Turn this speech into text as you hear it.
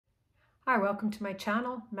Hi, welcome to my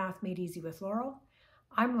channel, Math Made Easy with Laurel.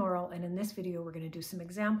 I'm Laurel, and in this video we're going to do some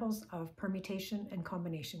examples of permutation and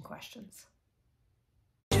combination questions.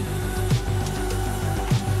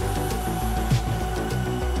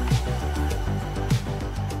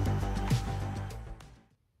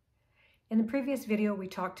 In the previous video we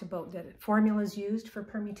talked about the formulas used for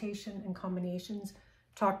permutation and combinations,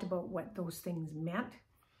 talked about what those things meant.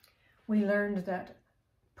 We learned that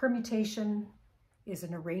permutation is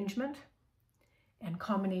an arrangement and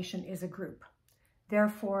combination is a group.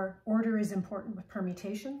 Therefore, order is important with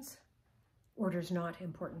permutations. Order is not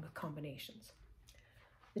important with combinations.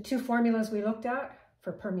 The two formulas we looked at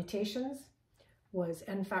for permutations was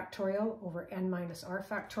n factorial over n minus r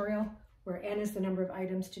factorial, where n is the number of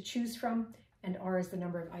items to choose from and r is the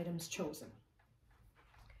number of items chosen.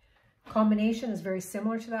 Combination is very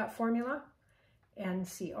similar to that formula.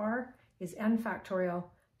 NCR is n factorial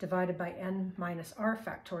divided by n minus r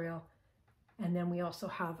factorial, and then we also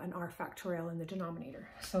have an r factorial in the denominator.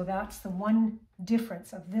 So that's the one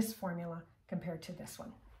difference of this formula compared to this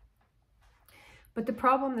one. But the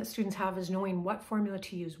problem that students have is knowing what formula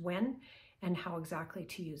to use when and how exactly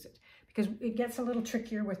to use it. Because it gets a little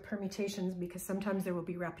trickier with permutations because sometimes there will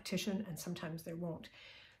be repetition and sometimes there won't.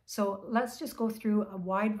 So let's just go through a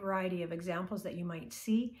wide variety of examples that you might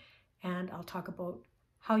see, and I'll talk about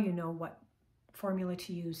how you know what formula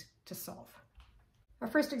to use to solve. Our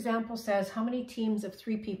first example says how many teams of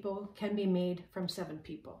 3 people can be made from 7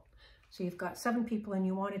 people. So you've got 7 people and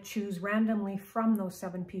you want to choose randomly from those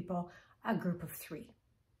 7 people a group of 3.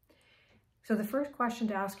 So the first question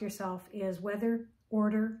to ask yourself is whether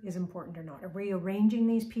order is important or not. Are we arranging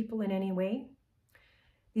these people in any way?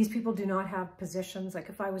 These people do not have positions. Like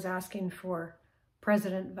if I was asking for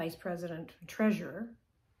president, vice president, treasurer,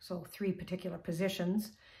 so 3 particular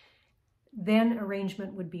positions, then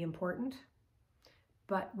arrangement would be important.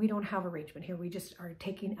 But we don't have arrangement here. We just are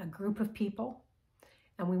taking a group of people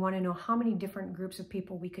and we want to know how many different groups of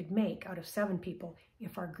people we could make out of 7 people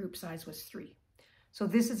if our group size was 3. So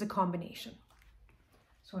this is a combination.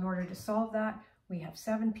 So in order to solve that, we have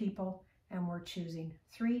 7 people and we're choosing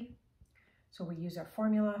 3. So we use our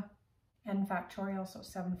formula, n factorial, so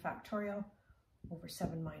 7 factorial over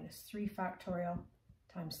 7 minus 3 factorial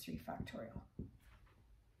times 3 factorial.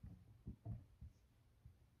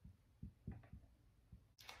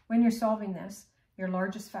 When you're solving this, your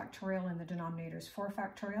largest factorial in the denominator is 4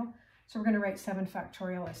 factorial. So we're going to write 7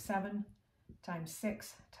 factorial as 7 times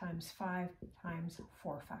 6 times 5 times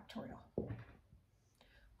 4 factorial.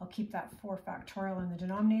 I'll keep that 4 factorial in the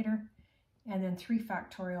denominator, and then 3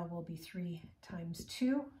 factorial will be 3 times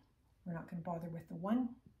 2. We're not going to bother with the 1.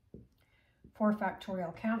 4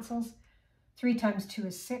 factorial cancels. 3 times 2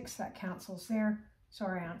 is 6. That cancels there. So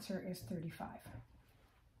our answer is 35.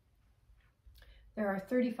 There are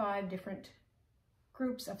 35 different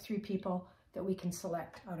groups of 3 people that we can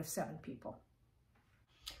select out of 7 people.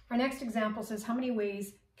 Our next example says how many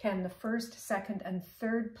ways can the first, second, and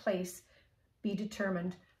third place be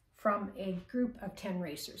determined from a group of 10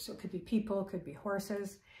 racers? So it could be people, it could be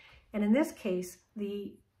horses. And in this case,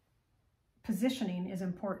 the positioning is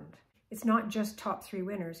important. It's not just top 3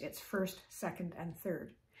 winners, it's first, second, and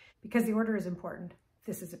third. Because the order is important,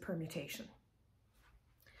 this is a permutation.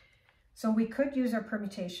 So we could use our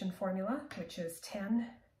permutation formula, which is 10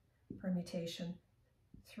 permutation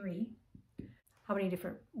 3. How many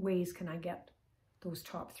different ways can I get those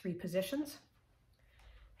top 3 positions?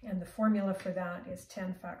 And the formula for that is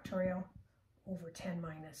 10 factorial over 10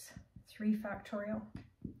 minus 3 factorial,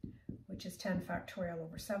 which is 10 factorial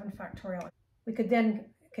over 7 factorial. We could then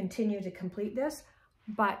continue to complete this,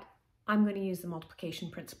 but I'm going to use the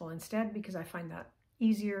multiplication principle instead because I find that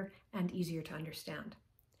easier and easier to understand.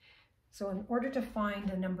 So in order to find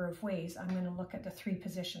a number of ways, I'm going to look at the 3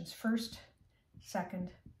 positions, first, second,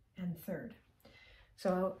 and third.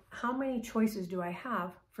 So how many choices do I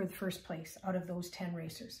have for the first place out of those 10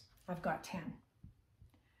 racers? I've got 10.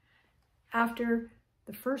 After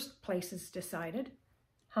the first place is decided,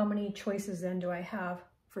 how many choices then do I have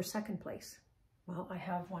for second place? Well, I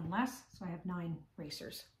have 1 less, so I have 9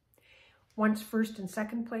 racers. Once first and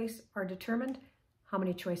second place are determined, how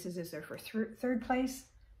many choices is there for third place?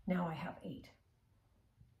 Now I have 8.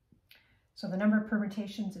 So the number of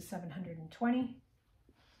permutations is 720,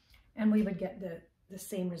 and we would get the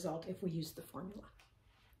same result if we used the formula.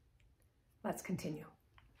 Let's continue.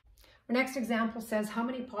 Our next example says how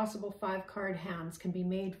many possible 5-card hands can be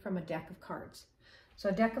made from a deck of cards. So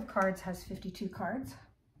a deck of cards has 52 cards.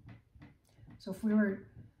 So if we were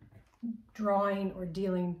drawing or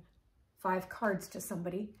dealing 5 cards to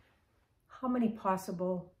somebody, how many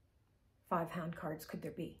possible 5-hand cards could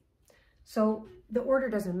there be? So the order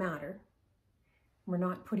doesn't matter. We're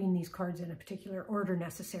not putting these cards in a particular order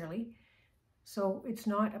necessarily. So it's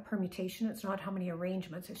not a permutation, it's not how many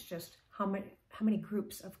arrangements, it's just how many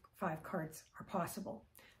groups of 5 cards are possible.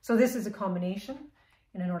 So this is a combination,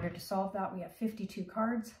 and in order to solve that, we have 52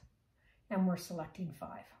 cards, and we're selecting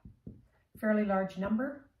 5. Fairly large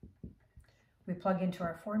number. We plug into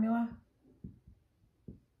our formula.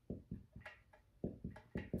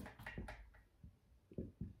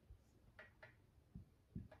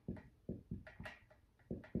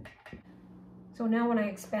 So now when I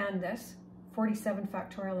expand this, 47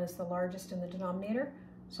 factorial is the largest in the denominator.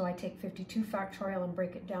 So I take 52 factorial and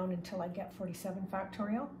break it down until I get 47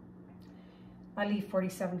 factorial. I leave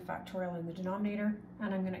 47 factorial in the denominator,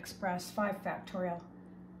 and I'm going to express 5 factorial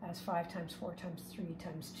as 5 times 4 times 3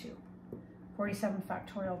 times 2. 47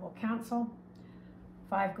 factorial will cancel.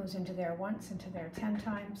 5 goes into there once, into there 10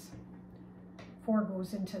 times. 4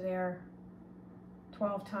 goes into there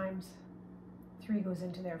 12 times. 3 goes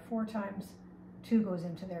into there 4 times. 2 goes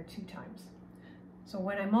into there 2 times. So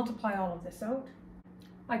when I multiply all of this out,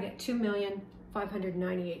 I get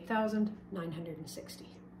 2,598,960.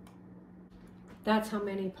 That's how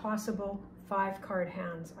many possible 5-card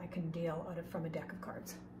hands I can deal from a deck of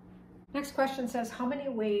cards. Next question says, how many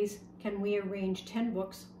ways can we arrange 10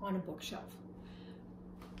 books on a bookshelf?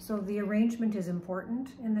 So the arrangement is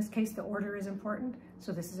important. In this case, the order is important.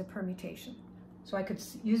 So this is a permutation. So I could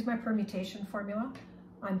use my permutation formula.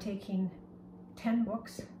 I'm taking 10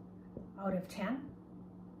 books out of 10,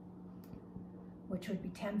 which would be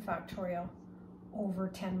 10 factorial over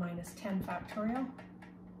 10 minus 10 factorial,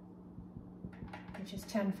 which is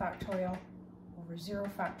 10 factorial over 0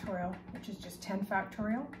 factorial, which is just 10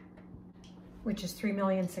 factorial, which is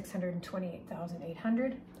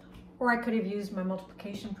 3,628,800. Or I could have used my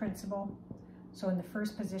multiplication principle. So in the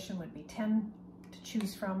first position would be 10 to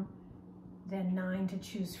choose from, then 9 to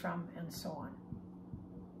choose from, and so on.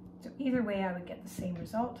 So either way, I would get the same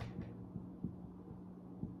result.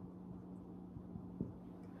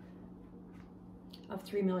 Of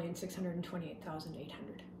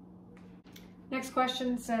 3,628,800. Next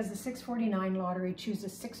question says the 649 lottery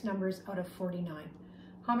chooses 6 numbers out of 49.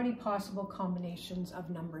 How many possible combinations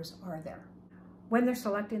of numbers are there? When they're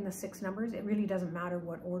selecting the 6 numbers, it really doesn't matter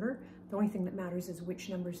what order. The only thing that matters is which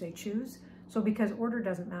numbers they choose. So because order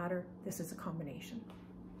doesn't matter, this is a combination.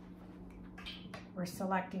 We're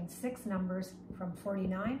selecting 6 numbers from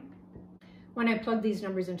 49. When I plug these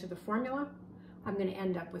numbers into the formula, I'm going to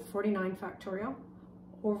end up with 49 factorial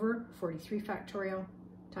over 43 factorial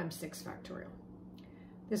times 6 factorial.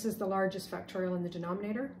 This is the largest factorial in the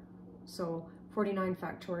denominator, so 49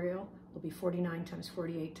 factorial will be 49 times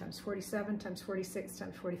 48 times 47 times 46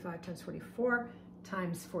 times 45 times 44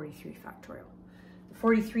 times 43 factorial. The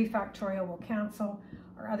 43 factorial will cancel,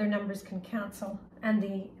 our other numbers can cancel, and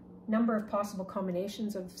the number of possible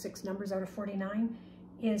combinations of 6 numbers out of 49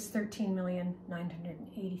 is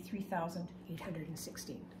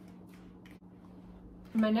 13,983,816.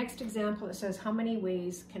 In my next example, it says, how many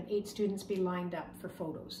ways can 8 students be lined up for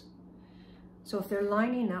photos? So if they're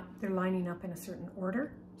lining up in a certain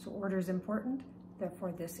order. So order is important,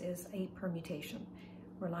 therefore this is a permutation.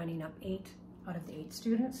 We're lining up 8 out of the 8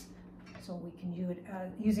 students. So we can use it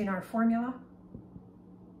using our formula.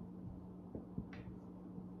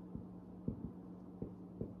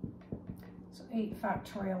 So 8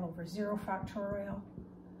 factorial over 0 factorial,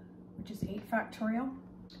 which is 8 factorial.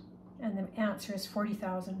 And the answer is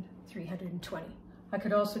 40,320. I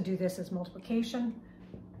could also do this as multiplication.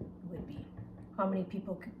 It would be how many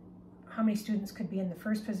students could be in the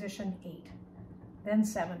first position? 8, then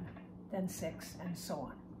 7, then 6, and so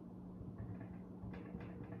on.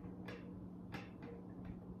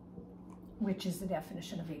 Which is the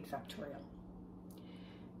definition of 8 factorial.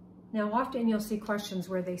 Now often you'll see questions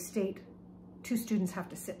where they state 2 students have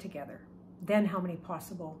to sit together. Then how many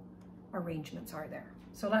possible arrangements are there?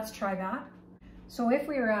 So let's try that. So if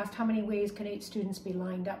we were asked how many ways can 8 students be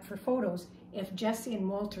lined up for photos, if Jesse and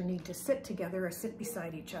Walter need to sit together or sit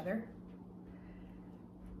beside each other,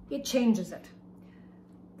 it changes it.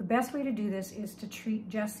 The best way to do this is to treat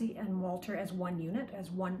Jesse and Walter as one unit,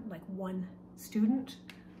 as one student.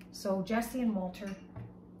 So Jesse and Walter,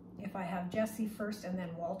 if I have Jesse first and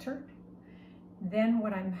then Walter, then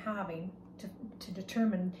what I'm having to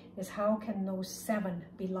determine is how can those 7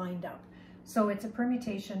 be lined up. So it's a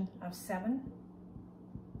permutation of 7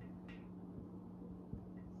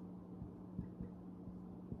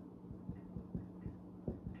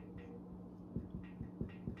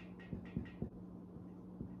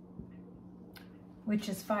 which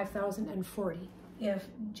is 5,040 if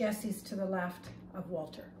Jesse's to the left of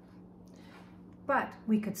Walter. But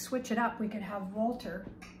we could switch it up. We could have Walter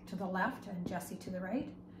to the left and Jesse to the right.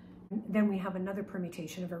 Then we have another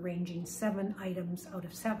permutation of arranging 7 items out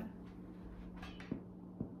of 7,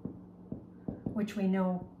 which we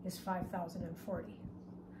know is 5,040.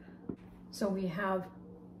 So we have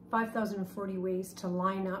 5,040 ways to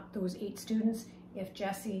line up those 8 students if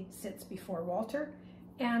Jesse sits before Walter,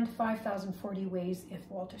 and 5,040 ways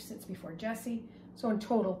if Walter sits before Jesse. So in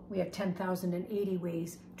total, we have 10,080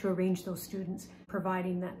 ways to arrange those students,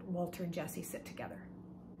 providing that Walter and Jesse sit together.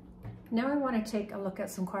 Now I want to take a look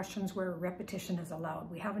at some questions where repetition is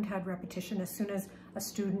allowed. We haven't had repetition. As soon as a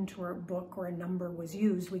student or a book or a number was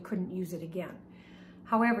used, we couldn't use it again.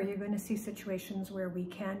 However, you're going to see situations where we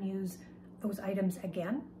can use those items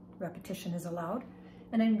again. Repetition is allowed.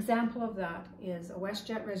 And an example of that is a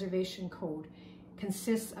WestJet reservation code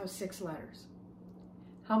consists of 6 letters.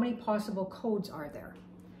 How many possible codes are there?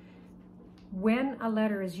 When a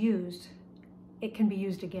letter is used, it can be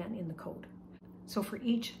used again in the code. So for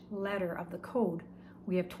each letter of the code,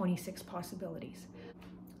 we have 26 possibilities.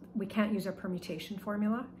 We can't use our permutation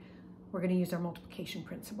formula. We're going to use our multiplication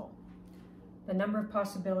principle. The number of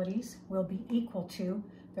possibilities will be equal to,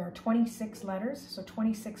 there are 26 letters, so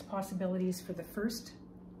 26 possibilities for the first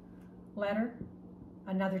letter,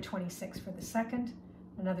 another 26 for the second,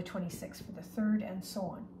 another 26 for the third, and so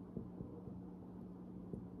on.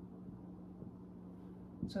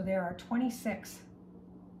 So there are 26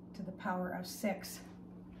 to the power of 6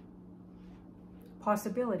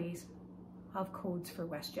 possibilities of codes for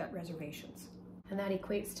WestJet reservations. And that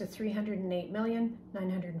equates to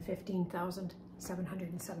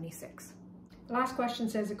 308,915,776. The last question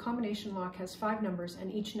says a combination lock has 5 numbers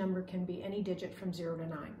and each number can be any digit from 0 to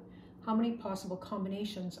 9. How many possible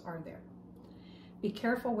combinations are there? Be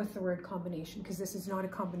careful with the word combination, because this is not a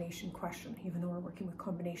combination question, even though we're working with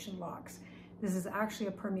combination locks. This is actually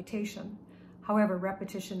a permutation. However,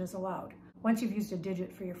 repetition is allowed. Once you've used a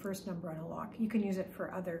digit for your first number on a lock, you can use it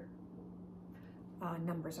for other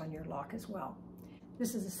numbers on your lock as well.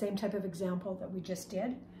 This is the same type of example that we just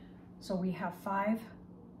did. So we have 5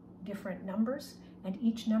 different numbers, and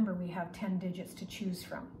each number we have 10 digits to choose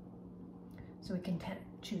from. So we can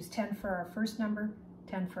choose 10 for our first number,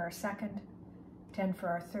 10 for our second, 10 for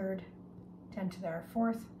our third, 10 to our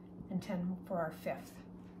fourth, and 10 for our fifth.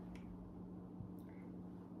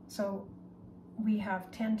 So we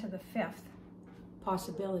have 10 to the 5th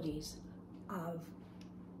possibilities of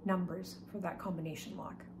numbers for that combination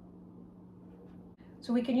lock.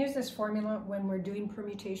 So we can use this formula when we're doing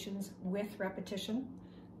permutations with repetition,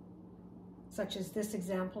 such as this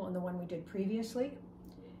example and the one we did previously.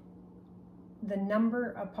 The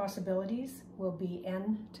number of possibilities will be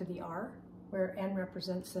n to the r, where n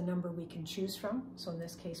represents the number we can choose from. So in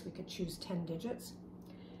this case, we could choose 10 digits,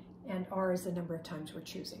 and r is the number of times we're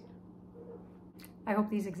choosing. I hope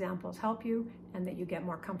these examples help you and that you get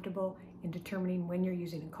more comfortable in determining when you're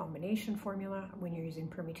using a combination formula, when you're using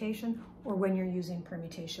permutation, or when you're using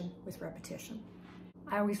permutation with repetition.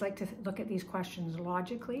 I always like to look at these questions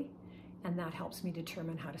logically, and that helps me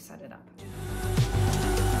determine how to set it up.